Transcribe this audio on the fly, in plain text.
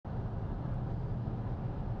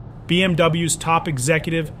BMW's top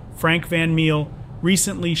executive, Frank van Meel,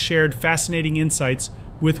 recently shared fascinating insights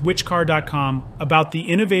with whichcar.com about the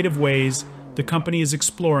innovative ways the company is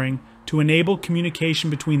exploring to enable communication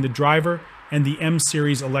between the driver and the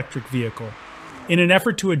M-Series electric vehicle. In an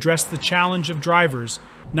effort to address the challenge of drivers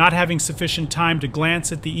not having sufficient time to glance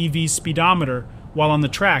at the EV's speedometer while on the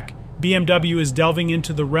track, BMW is delving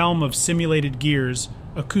into the realm of simulated gears,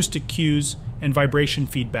 acoustic cues, and vibration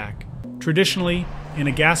feedback. Traditionally, in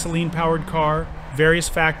a gasoline-powered car, various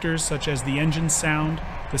factors such as the engine's sound,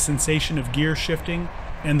 the sensation of gear shifting,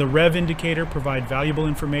 and the rev indicator provide valuable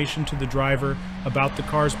information to the driver about the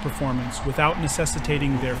car's performance without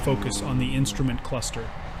necessitating their focus on the instrument cluster.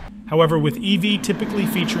 However, with EV typically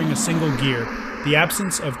featuring a single gear, the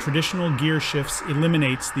absence of traditional gear shifts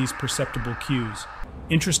eliminates these perceptible cues.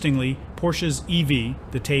 Interestingly, Porsche's EV,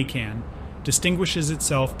 the Taycan, distinguishes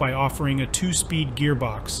itself by offering a 2-speed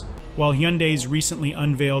gearbox, while Hyundai's recently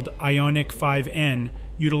unveiled Ioniq 5N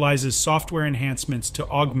utilizes software enhancements to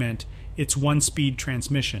augment its 1-speed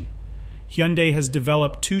transmission. Hyundai has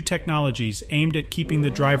developed 2 technologies aimed at keeping the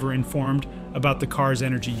driver informed about the car's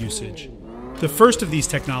energy usage. The first of these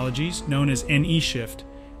technologies, known as NE-Shift,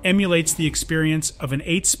 emulates the experience of an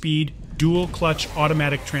 8-speed, dual-clutch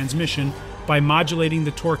automatic transmission by modulating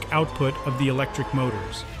the torque output of the electric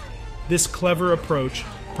motors. This clever approach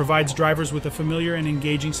provides drivers with a familiar and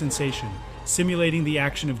engaging sensation, simulating the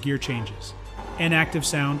action of gear changes. N-active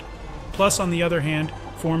sound, plus on the other hand,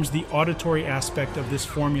 forms the auditory aspect of this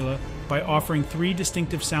formula by offering 3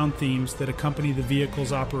 distinctive sound themes that accompany the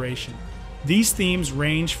vehicle's operation. These themes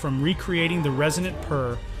range from recreating the resonant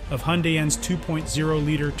purr of Hyundai's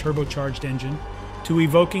 2.0-liter turbocharged engine to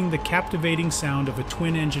evoking the captivating sound of a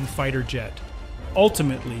twin-engine fighter jet.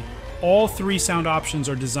 Ultimately, all 3 sound options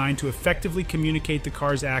are designed to effectively communicate the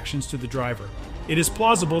car's actions to the driver. It is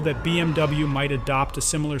plausible that BMW might adopt a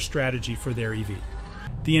similar strategy for their EV.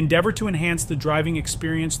 The endeavor to enhance the driving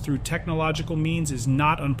experience through technological means is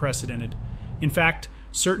not unprecedented. In fact,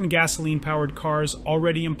 certain gasoline-powered cars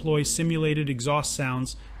already employ simulated exhaust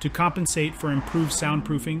sounds to compensate for improved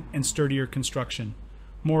soundproofing and sturdier construction.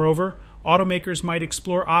 Moreover, automakers might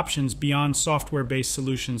explore options beyond software-based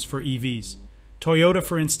solutions for EVs. Toyota,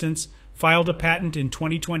 for instance, filed a patent in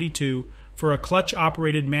 2022 for a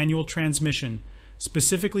clutch-operated manual transmission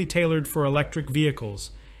specifically tailored for electric vehicles,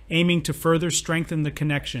 aiming to further strengthen the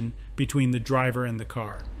connection between the driver and the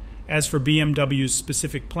car. As for BMW's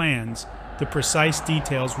specific plans, the precise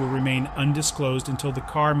details will remain undisclosed until the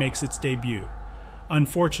car makes its debut.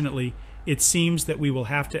 Unfortunately, it seems that we will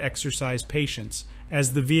have to exercise patience,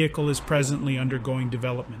 as the vehicle is presently undergoing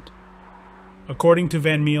development. According to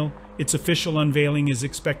Van Meel, its official unveiling is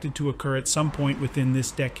expected to occur at some point within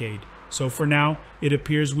this decade. So for now, it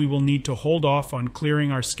appears we will need to hold off on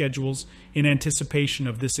clearing our schedules in anticipation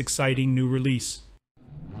of this exciting new release.